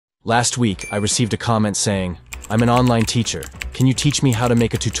Last week, I received a comment saying, "I'm an online teacher. Can you teach me how to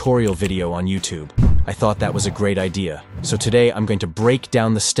make a tutorial video on YouTube?" I thought that was a great idea. So today I'm going to break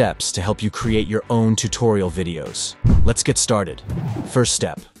down the steps to help you create your own tutorial videos. Let's get started. First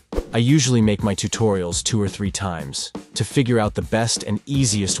step. I usually make my tutorials 2 or 3 times to figure out the best and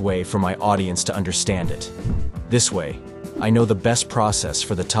easiest way for my audience to understand it. This way, I know the best process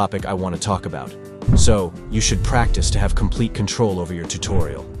for the topic I want to talk about. So, you should practice to have complete control over your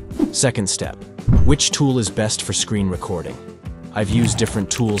tutorial. Second step. Which tool is best for screen recording? I've used different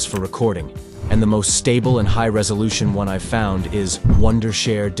tools for recording, and the most stable and high-resolution one I've found is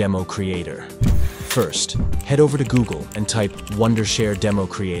Wondershare Demo Creator. First, head over to Google and type Wondershare Demo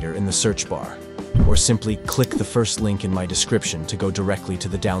Creator in the search bar, or simply click the first link in my description to go directly to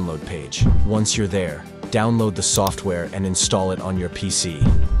the download page. Once you're there, download the software and install it on your PC.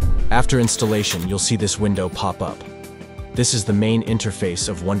 After installation, you'll see this window pop up. This is the main interface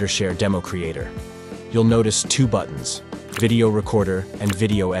of Wondershare Demo Creator. You'll notice 2 buttons, Video Recorder and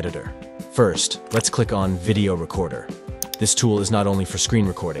Video Editor. First, let's click on Video Recorder. This tool is not only for screen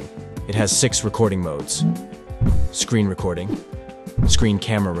recording. It has 6 recording modes: screen recording, screen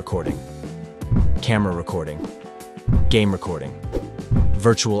camera recording, game recording,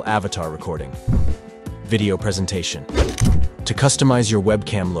 virtual avatar recording, video presentation. To customize your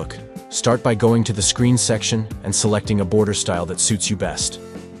webcam look, start by going to the screen section and selecting a border style that suits you best.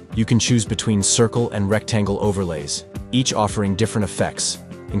 You can choose between circle and rectangle overlays, each offering different effects,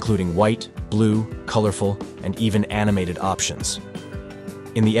 including white, blue, colorful, and even animated options.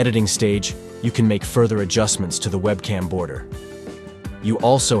 In the editing stage, you can make further adjustments to the webcam border. You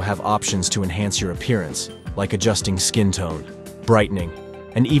also have options to enhance your appearance, like adjusting skin tone, brightening,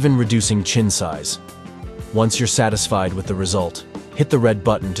 and even reducing chin size. Once you're satisfied with the result, hit the red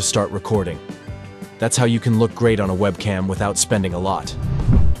button to start recording. That's how you can look great on a webcam without spending a lot.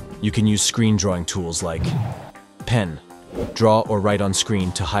 You can use screen drawing tools like pen, draw or write on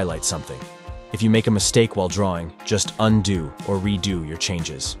screen to highlight something. If you make a mistake while drawing, just undo or redo your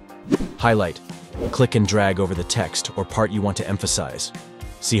changes. Highlight. Click and drag over the text or part you want to emphasize.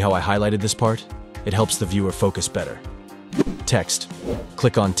 See how I highlighted this part? It helps the viewer focus better. Text.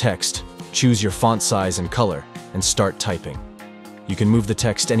 Click on text, choose your font size and color, and start typing. You can move the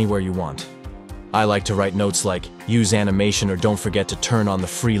text anywhere you want. I like to write notes like, use animation or don't forget to turn on the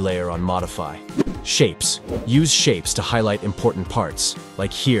free layer on modify. Shapes. Use shapes to highlight important parts,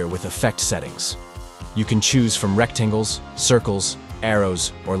 like here with effect settings. You can choose from rectangles, circles,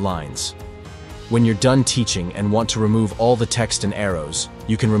 arrows, or lines. When you're done teaching and want to remove all the text and arrows,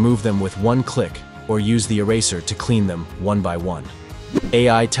 you can remove them with one click or use the eraser to clean them one by one.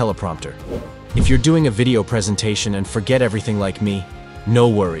 AI Teleprompter. If you're doing a video presentation and forget everything like me, no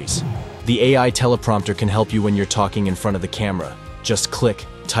worries. The AI Teleprompter can help you when you're talking in front of the camera. Just click,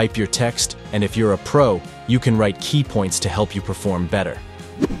 type your text, and if you're a pro, you can write key points to help you perform better.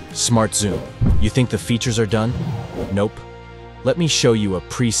 Smart Zoom. You think the features are done? Nope. Let me show you a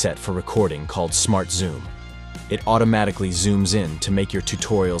preset for recording called Smart Zoom. It automatically zooms in to make your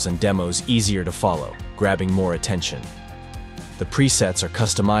tutorials and demos easier to follow, grabbing more attention. The presets are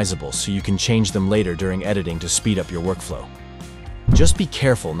customizable so you can change them later during editing to speed up your workflow. Just be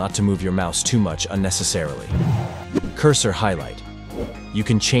careful not to move your mouse too much unnecessarily. Cursor highlight. You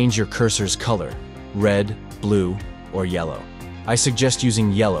can change your cursor's color, red, blue, or yellow. I suggest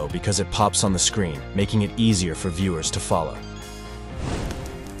using yellow because it pops on the screen, making it easier for viewers to follow.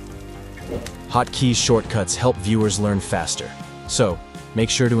 Hotkey shortcuts help viewers learn faster, so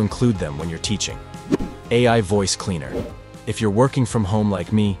make sure to include them when you're teaching. AI Voice Cleaner. If you're working from home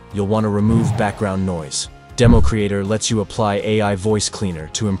like me, you'll want to remove background noise. Demo Creator lets you apply AI Voice Cleaner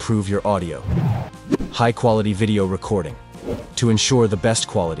to improve your audio. High-quality video recording. To ensure the best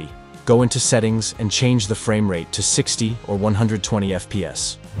quality, go into Settings and change the frame rate to 60 or 120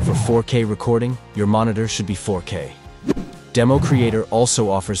 FPS. For 4K recording, your monitor should be 4K. Demo Creator also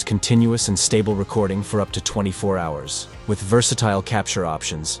offers continuous and stable recording for up to 24 hours, with versatile capture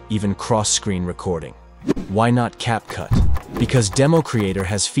options, even cross-screen recording. Why not CapCut? Because Demo Creator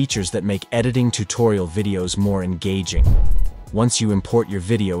has features that make editing tutorial videos more engaging. Once you import your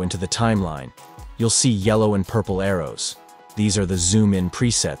video into the timeline, you'll see yellow and purple arrows. These are the zoom-in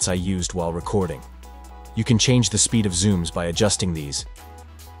presets I used while recording. You can change the speed of zooms by adjusting these.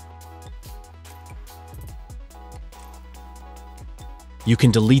 You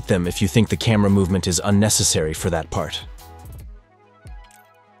can delete them if you think the camera movement is unnecessary for that part.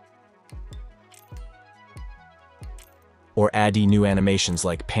 Or add new animations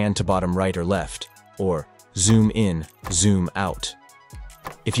like pan to bottom right or left, or zoom in, zoom out.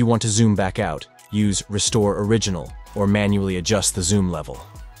 If you want to zoom back out, use Restore Original or manually adjust the zoom level.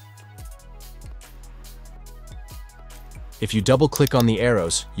 If you double-click on the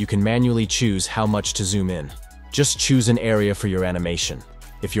arrows, you can manually choose how much to zoom in. Just choose an area for your animation.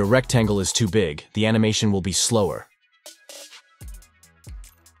 If your rectangle is too big, the animation will be slower.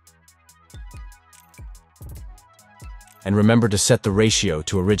 And remember to set the ratio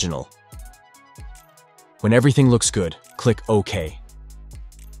to original. When everything looks good, click OK.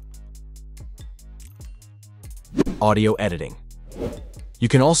 Audio editing. You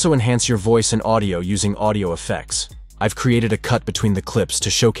can also enhance your voice and audio using audio effects. I've created a cut between the clips to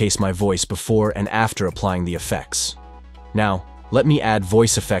showcase my voice before and after applying the effects. Now, let me add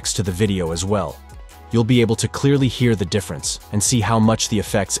voice effects to the video as well. You'll be able to clearly hear the difference and see how much the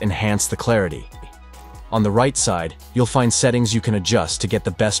effects enhance the clarity. On the right side, you'll find settings you can adjust to get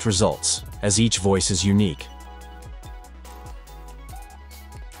the best results, as each voice is unique.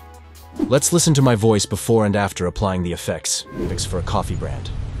 Let's listen to my voice before and after applying the effects for a coffee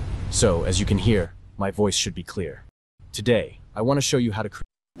brand. So, as you can hear, my voice should be clear. Today, I want to show you how to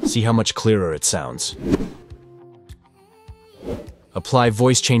see how much clearer it sounds. Apply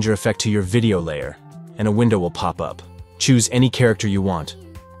voice changer effect to your video layer, and a window will pop up. Choose any character you want.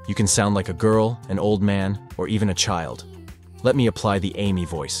 You can sound like a girl, an old man, or even a child. Let me apply the Amy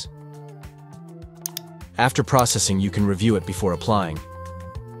voice. After processing, you can review it before applying.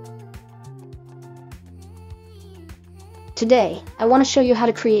 Today, I want to show you how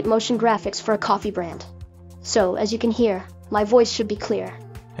to create motion graphics for a coffee brand. So, as you can hear, my voice should be clear.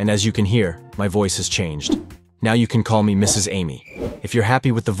 And as you can hear, my voice has changed. Now you can call me Mrs. Amy. If you're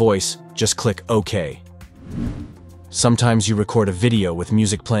happy with the voice, just click OK. Sometimes you record a video with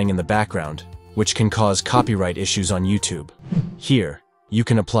music playing in the background, which can cause copyright issues on YouTube. Here, you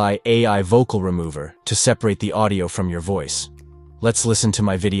can apply AI vocal remover to separate the audio from your voice. Let's listen to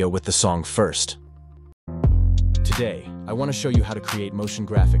my video with the song first. Today, I want to show you how to create motion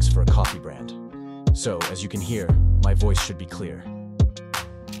graphics for a coffee brand. So, as you can hear, my voice should be clear.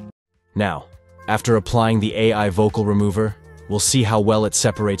 Now, after applying the AI vocal remover, we'll see how well it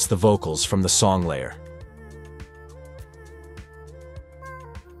separates the vocals from the song layer.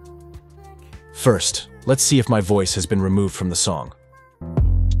 First, let's see if my voice has been removed from the song.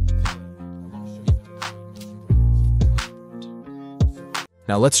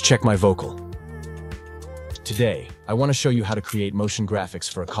 Now let's check my vocal. Today, I want to show you how to create motion graphics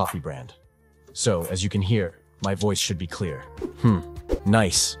for a coffee brand. So, as you can hear, my voice should be clear.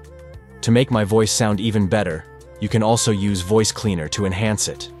 Nice. To make my voice sound even better, you can also use voice cleaner to enhance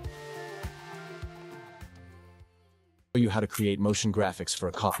it. I'll show you how to create motion graphics for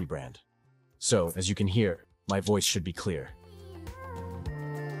a coffee brand. So, as you can hear, my voice should be clear.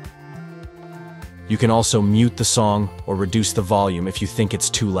 You can also mute the song or reduce the volume if you think it's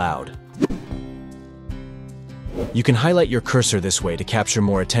too loud. You can highlight your cursor this way to capture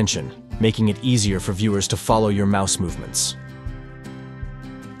more attention, making it easier for viewers to follow your mouse movements.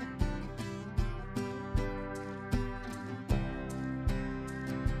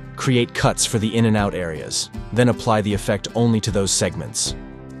 Create cuts for the in and out areas, then apply the effect only to those segments.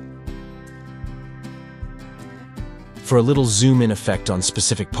 For a little zoom-in effect on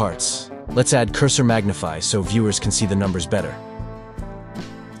specific parts, let's add cursor magnify so viewers can see the numbers better.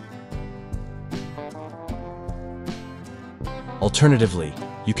 Alternatively,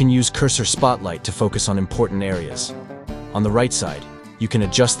 you can use cursor spotlight to focus on important areas. On the right side, you can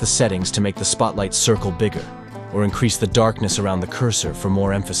adjust the settings to make the spotlight circle bigger, or increase the darkness around the cursor for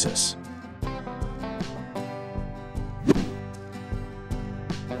more emphasis.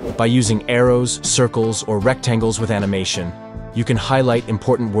 By using arrows, circles, or rectangles with animation, you can highlight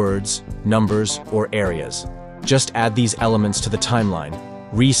important words, numbers, or areas. Just add these elements to the timeline,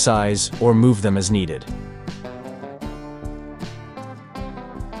 resize, or move them as needed.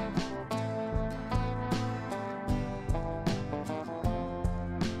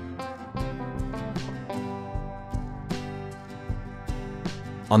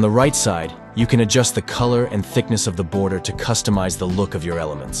 On the right side, you can adjust the color and thickness of the border to customize the look of your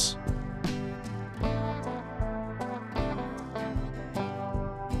elements.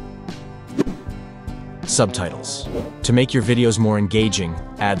 Subtitles. To make your videos more engaging,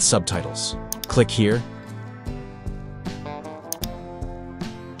 add subtitles. Click here.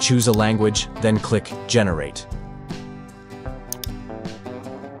 Choose a language, then click Generate.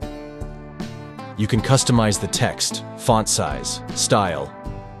 You can customize the text, font size, style,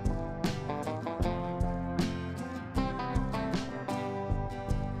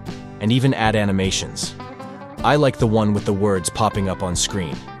 and even add animations. I like the one with the words popping up on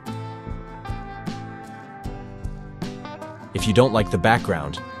screen. If you don't like the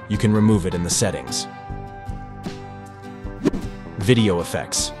background, you can remove it in the settings. Video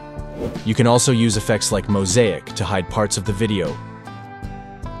effects. You can also use effects like mosaic to hide parts of the video,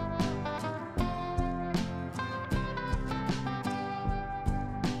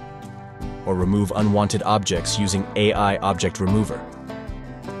 or remove unwanted objects using AI Object Remover.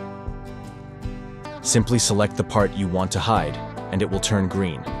 Simply select the part you want to hide, and it will turn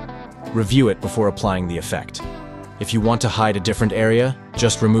green. Review it before applying the effect. If you want to hide a different area,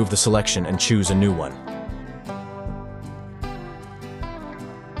 just remove the selection and choose a new one.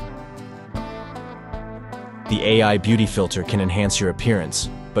 The AI beauty filter can enhance your appearance,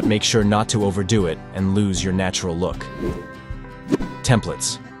 but make sure not to overdo it and lose your natural look.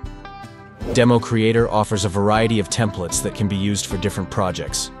 Templates. Demo Creator offers a variety of templates that can be used for different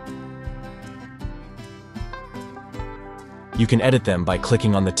projects. You can edit them by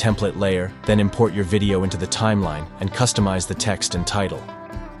clicking on the template layer, then import your video into the timeline and customize the text and title.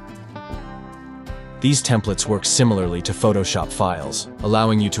 These templates work similarly to Photoshop files,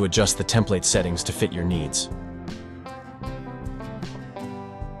 allowing you to adjust the template settings to fit your needs.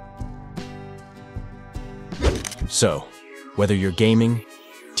 So, whether you're gaming,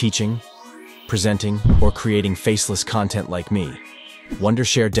 teaching, presenting, or creating faceless content like me,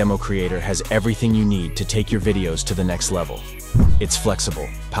 Wondershare Demo Creator has everything you need to take your videos to the next level. It's flexible,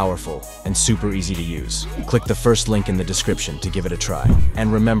 powerful, and super easy to use. Click the first link in the description to give it a try.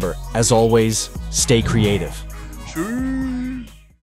 And remember, as always, stay creative.